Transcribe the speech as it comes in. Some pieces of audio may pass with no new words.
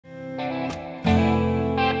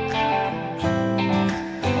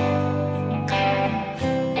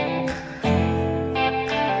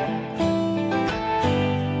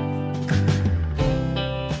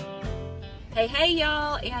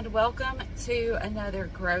welcome to another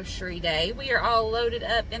grocery day. We are all loaded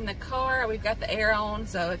up in the car. We've got the air on,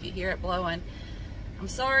 so if you hear it blowing, I'm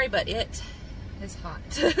sorry, but it is hot.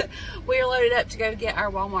 We are loaded up to go get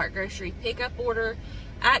our Walmart grocery pickup order.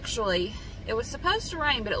 Actually, it was supposed to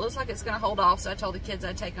rain, but it looks like it's going to hold off, so I told the kids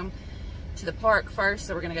I'd take them to the park first,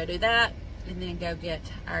 so we're going to go do that and then go get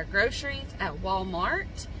our groceries at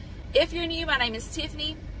Walmart. If you're new, my name is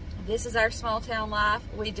Tiffany. This is our small town life.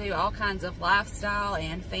 We do all kinds of lifestyle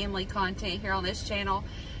and family content here on this channel,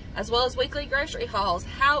 as well as weekly grocery hauls.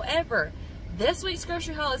 However, this week's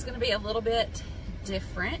grocery haul is going to be a little bit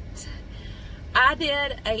different. I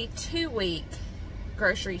did a 2-week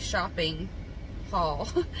grocery shopping haul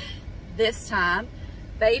this time.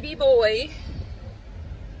 Baby boy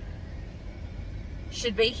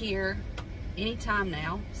should be here anytime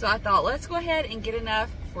now. So I thought, let's go ahead and get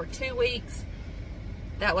enough for 2 weeks.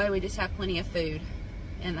 That way we just have plenty of food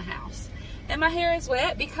in the house. And my hair is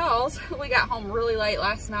wet because we got home really late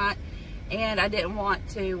last night and I didn't want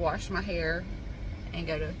to wash my hair and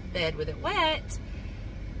go to bed with it wet.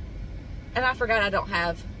 And I forgot I don't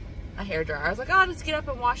have a hair dryer. I was like, oh, I'll just get up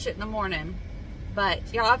and wash it in the morning.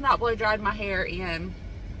 But y'all, I've not blow dried my hair in,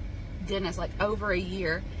 goodness, like over a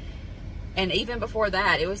year. And even before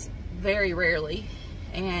that, it was very rarely.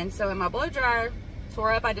 And so when my blow dryer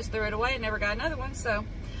tore up, I just threw it away and never got another one. So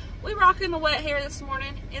we rocking the wet hair this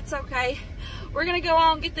morning. It's okay. We're gonna go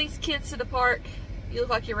on and get these kids to the park. You look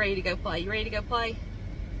like you're ready to go play. You ready to go play?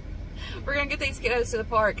 We're gonna get these kiddos to the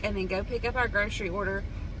park and then go pick up our grocery order.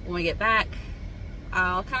 When we get back,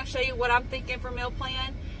 I'll kind of show you what I'm thinking for meal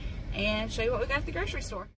plan and show you what we got at the grocery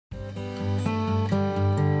store.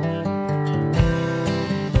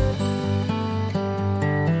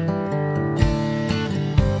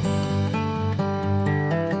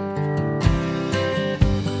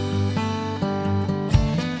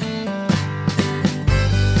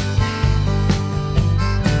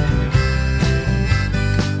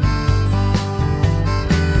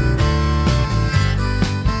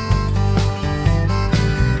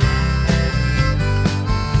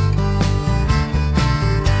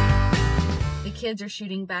 Kids are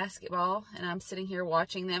shooting basketball and I'm sitting here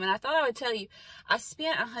watching them, and I thought I would tell you I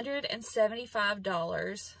spent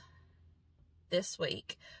 $175 this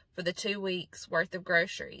week for the 2 weeks worth of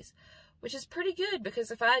groceries, which is pretty good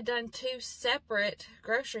because if I had done 2 separate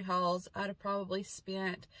grocery hauls, I'd have probably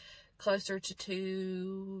spent closer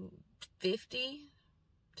to $250,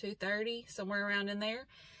 $230, somewhere around in there.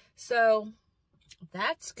 So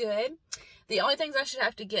that's good. The only things I should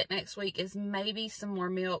have to get next week is maybe some more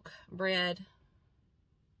milk, bread,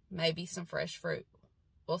 maybe some fresh fruit.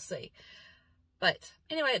 We'll see. But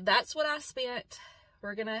anyway, that's what I spent.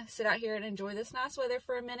 We're going to sit out here and enjoy this nice weather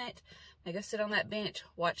for a minute. I'm going to go sit on that bench,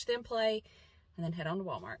 watch them play, and then head on to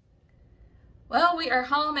Walmart. Well, we are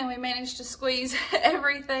home and we managed to squeeze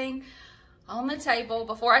everything on the table.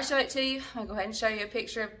 Before I show it to you, I'm going to go ahead and show you a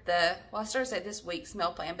picture of the, well, I started to say this week's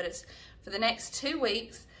meal plan, but it's for the next 2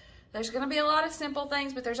 weeks. There's going to be a lot of simple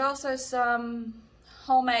things, but there's also some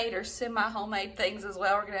homemade or semi-homemade things as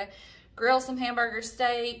well. We're going to grill some Hamburger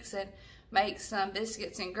steaks and make some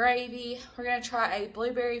biscuits and gravy. We're going to try a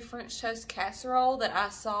blueberry French toast casserole that I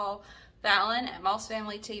saw Fallon at Moss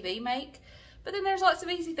Family TV make. But then there's lots of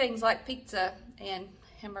easy things like pizza and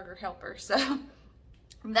Hamburger Helper. So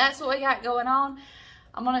that's what we got going on.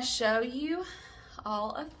 I'm going to show you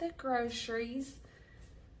all of the groceries.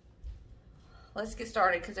 Let's get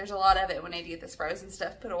started because there's a lot of it. We need to get this frozen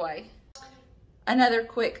stuff put away. Another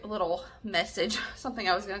quick little message, something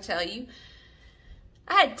I was going to tell you.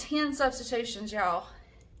 I had 10 substitutions, y'all.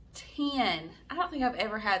 10. I don't think I've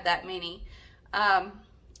ever had that many. And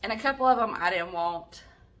a couple of them I didn't want,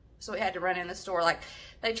 so we had to run in the store. Like,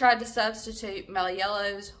 they tried to substitute Mellow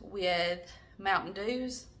Yellows with Mountain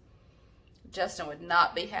Dews. Justin would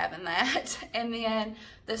not be having that. And then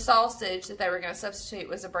the sausage that they were going to substitute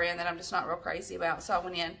was a brand that I'm just not real crazy about. So I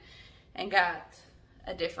went in and got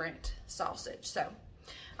a different sausage. So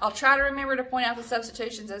I'll try to remember to point out the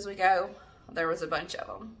substitutions as we go. There was a bunch of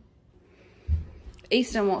them.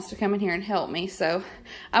 Easton wants to come in here and help me, so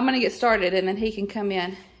I'm going to get started and then he can come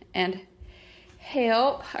in and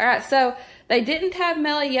help. All right, so they didn't have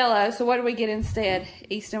Mellow Yellow, so what did we get instead,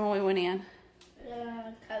 Easton, when we went in?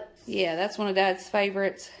 Cokes. Yeah, that's one of Dad's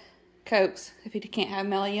favorites, Cokes, if he can't have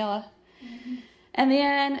Mellow Yellow. And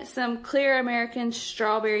then some Clear American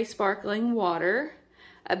Strawberry Sparkling Water.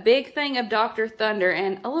 A big thing of Dr. Thunder,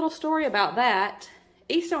 and a little story about that.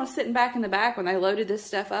 Easton was sitting back in the back when they loaded this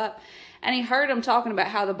stuff up, and he heard them talking about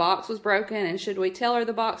how the box was broken, and should we tell her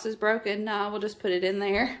the box is broken? No, we'll just put it in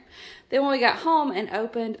there. Then when we got home and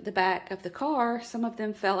opened the back of the car, some of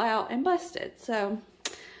them fell out and busted. So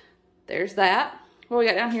There's that. What we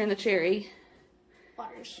got down here in the cherry?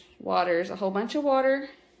 Waters. A whole bunch of water.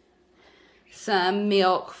 Some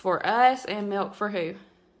milk for us and milk for who?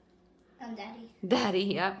 Daddy. Daddy,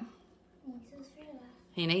 yep.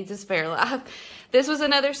 He needs his Fairlife. This was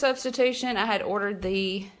another substitution. I had ordered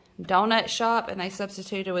the donut shop and they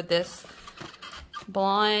substituted with this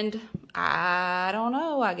blonde. I don't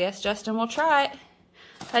know. I guess Justin will try it.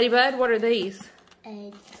 Honey Bud, what are these?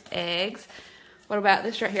 Eggs. What about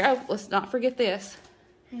this right here? Oh, let's not forget this.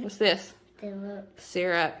 What's this?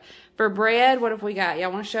 Syrup. For bread, what have we got?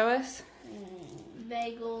 Y'all want to show us?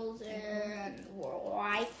 Bagels and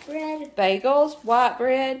white bread. Bagels, white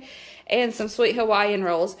bread, and some sweet Hawaiian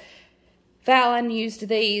rolls. Fallon used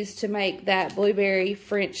these to make that blueberry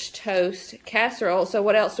French toast casserole. So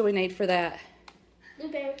what else do we need for that?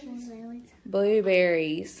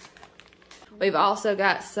 Blueberries. We've also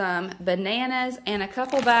got some bananas and a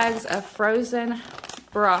couple bags of frozen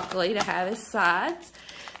broccoli to have as sides.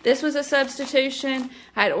 This was a substitution.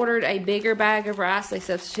 I had ordered a bigger bag of rice. They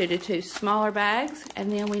substituted 2 smaller bags.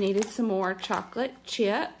 And then we needed some more chocolate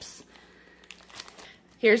chips.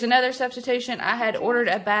 Here's another substitution. I had ordered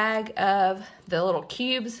a bag of the little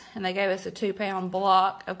cubes, and they gave us a 2-pound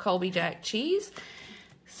block of Colby Jack cheese.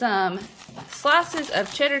 Some slices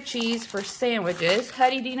of cheddar cheese for sandwiches.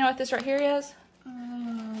 Huddy, do you know what this right here is?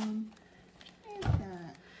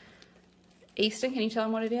 Easton, can you tell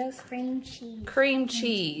them what it is? Cream cheese. Cream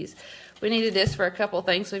cheese. We needed this for a couple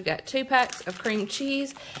things. We've got 2 packs of cream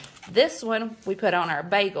cheese. This one we put on our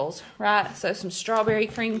bagels, right? So some strawberry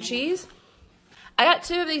cream cheese. I got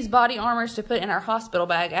 2 of these body armors to put in our hospital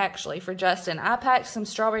bag, actually, for Justin. I packed some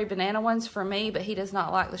strawberry banana ones for me, but he does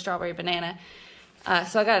not like the strawberry banana.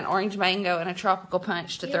 So I got an orange mango and a tropical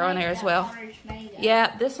punch to throw in there as well.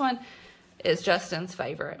 Yeah, this one is Justin's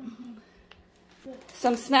favorite.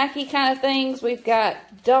 Some snacky kind of things. We've got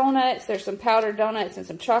donuts. There's some powdered donuts and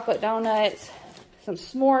some chocolate donuts. Some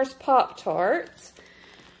s'mores Pop-Tarts.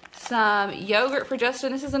 Some yogurt for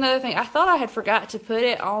Justin. This is another thing. I thought I had forgot to put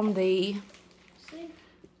it on the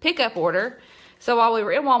pickup order. So while we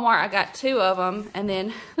were in Walmart, I got 2 of them. And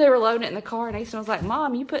then they were loading it in the car. And Easton was like,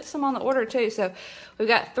 Mom, you put some on the order too. So we've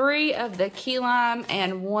got 3 of the key lime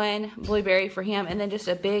and 1 blueberry for him. And then just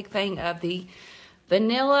a big thing of the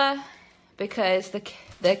vanilla, because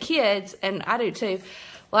the kids, and I do too,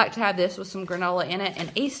 like to have this with some granola in it.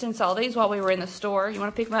 And Easton saw these while we were in the store. You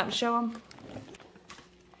want to pick them up and show them?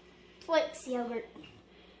 Twix yogurt.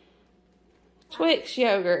 Twix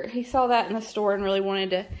yogurt. He saw that in the store and really wanted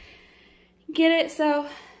to get it. So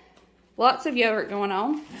lots of yogurt going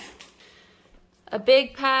on. A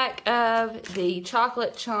big pack of the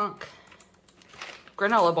chocolate chunk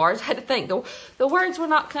granola bars. I had to think. The words were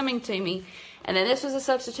not coming to me. And then this was a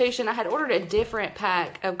substitution. I had ordered a different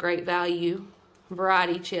pack of Great Value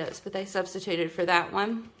variety chips, but they substituted for that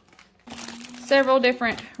one. Several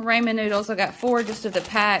different ramen noodles. I got 4 just of the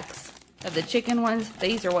packs of the chicken ones.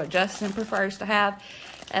 These are what Justin prefers to have.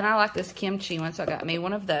 And I like this kimchi one, so I got me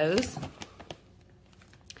one of those.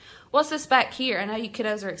 What's this back here? I know you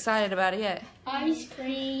kiddos are excited about it. Ice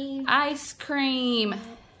cream. Ice cream.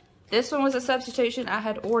 This one was a substitution. I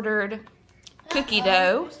had ordered cookie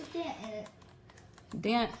dough.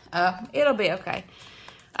 It'll be okay.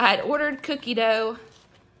 I had ordered cookie dough.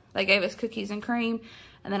 They gave us cookies and cream.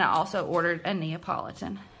 And then I also ordered a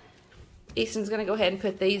Neapolitan. Easton's going to go ahead and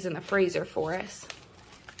put these in the freezer for us.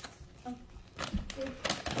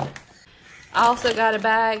 I also got a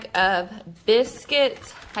bag of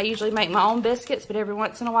biscuits. I usually make my own biscuits, but every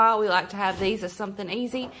once in a while we like to have these as something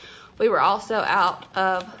easy. We were also out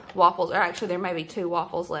of waffles, or actually there may be 2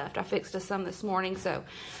 waffles left. I fixed us some this morning, so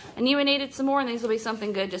I knew we needed some more, and these will be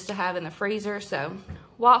something good just to have in the freezer. So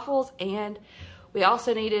waffles, and we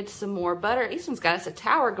also needed some more butter. Easton's got us a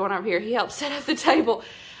tower going over here. He helped set up the table.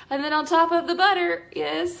 And then on top of the butter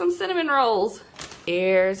is some cinnamon rolls.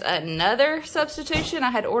 Here's another substitution.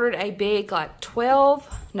 I had ordered a big, like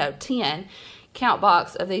 10 count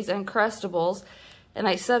box of these Uncrustables. And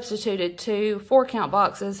they substituted 2 4-count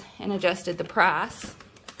boxes and adjusted the price.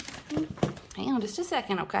 Hang on just a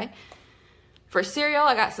second, okay? For cereal,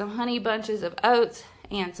 I got some honey bunches of oats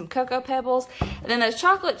and some cocoa pebbles. And then those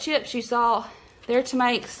chocolate chips you saw, they're to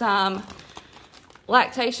make some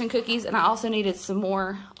lactation cookies. And I also needed some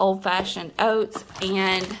more old-fashioned oats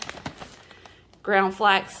and ground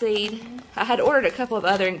flaxseed. I had ordered a couple of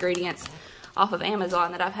other ingredients off of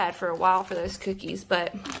Amazon that I've had for a while for those cookies,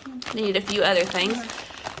 but needed a few other things.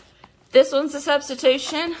 This one's a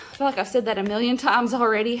substitution. I feel like I've said that a million times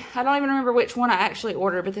already. I don't even remember which one I actually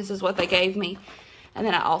ordered, but this is what they gave me. And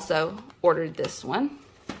then I also ordered this one.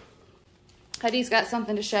 Huddy's got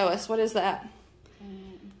something to show us. What is that?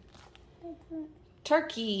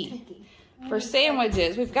 turkey for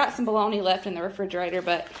sandwiches. We've got some bologna left in the refrigerator,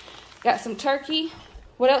 but got some turkey.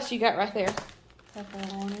 What else you got right there?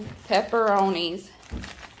 Pepperoni. Pepperonis.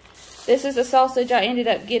 This is the sausage I ended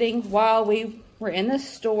up getting while we were in the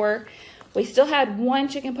store. We still had one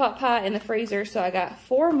chicken pot pie in the freezer, so I got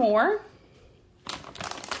 4 more.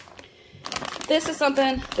 This is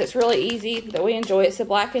something that's really easy that we enjoy. It's a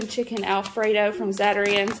blackened chicken Alfredo from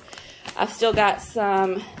Zatarain's. I've still got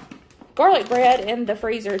some garlic bread in the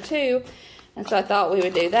freezer too, and so I thought we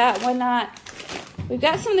would do that one night. We've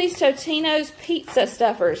got some of these Totino's pizza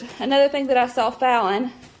stuffers. Another thing that I saw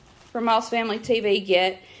Fallon from Moss Family TV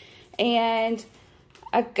get, and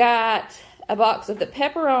I got a box of the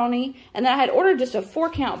pepperoni, and then I had ordered just a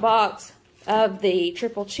 4-count box of the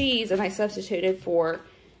triple cheese, and I substituted for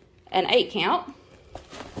an 8-count. I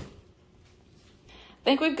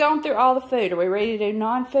think we've gone through all the food. Are we ready to do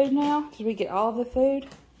non-food now? Did we get all of the food?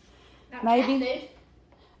 Maybe.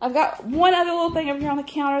 I've got one other little thing over here on the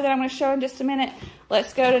counter that I'm going to show in just a minute.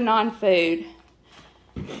 Let's go to non-food.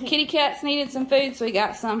 Kitty cats needed some food, so we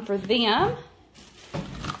got some for them.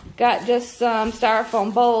 Got just some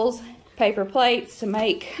styrofoam bowls, paper plates to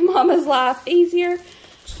make Mama's life easier.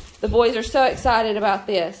 The boys are so excited about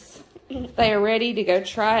this. They are ready to go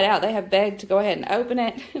try it out. They have begged to go ahead and open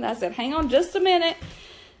it. And I said, hang on just a minute.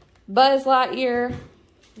 Buzz Lightyear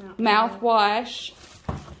mouthwash.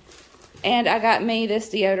 And I got me this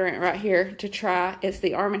deodorant right here to try. It's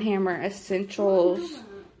the Arm & Hammer Essentials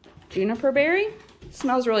Juniper Berry. It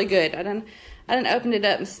smells really good. I done opened it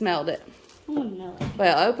up and smelled it. No.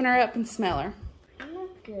 Well, open her up and smell her. Not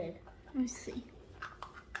good. Let me see.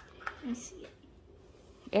 Let me see it.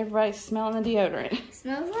 Everybody's smelling the deodorant. It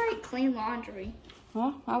smells like clean laundry.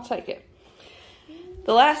 Well, I'll take it.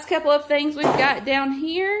 The last couple of things we've got down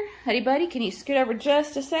here. Hey, buddy, can you scoot over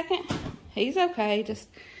just a second? He's okay. Just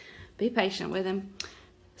be patient with him.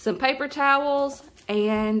 Some paper towels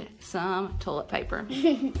and some toilet paper.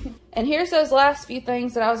 And here's those last few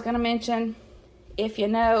things that I was going to mention. If you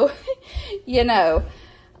know, you know.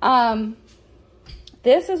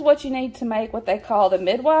 This is what you need to make what they call the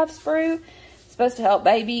midwife's brew. It's supposed to help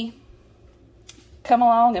baby come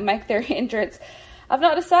along and make their entrance. I've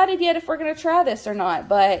not decided yet if we're going to try this or not,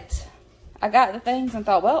 but I got the things and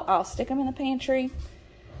thought, well, I'll stick them in the pantry.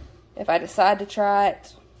 If I decide to try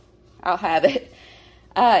it, I'll have it.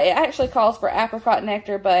 It actually calls for apricot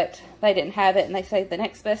nectar, but they didn't have it, and they say the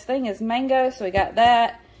next best thing is mango, so we got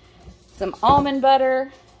that. Some almond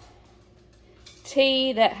butter,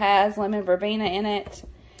 tea that has lemon verbena in it,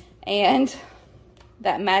 and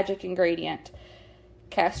that magic ingredient,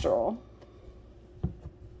 casserole.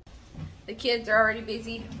 The kids are already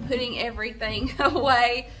busy putting everything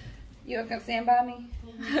away. You want to come stand by me?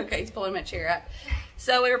 Okay, he's pulling my chair up.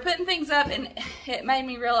 So we were putting things up, and it made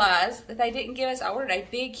me realize that they didn't give us, I ordered a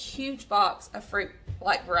big, huge box of fruit,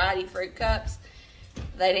 like variety fruit cups.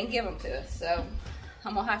 They didn't give them to us, so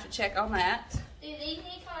I'm going to have to check on that. Do these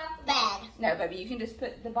need to come out the bag? No, baby, you can just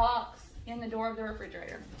put the box in the door of the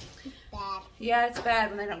refrigerator. Bad. Yeah, it's bad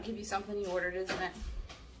when they don't give you something you ordered, isn't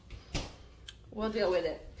it? We'll deal with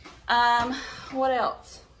it. What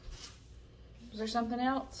else? Was there something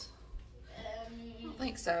else? I don't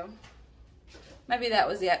think so. Maybe that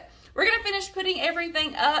was it. We're going to finish putting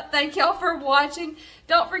everything up. Thank y'all for watching.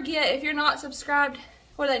 Don't forget, if you're not subscribed,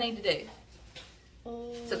 what do they need to do?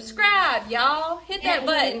 Subscribe, y'all. Hit that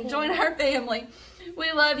button. Join our family.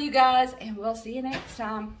 We love you guys, and we'll see you next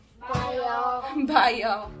time. Bye, y'all. Bye,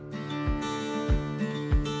 y'all.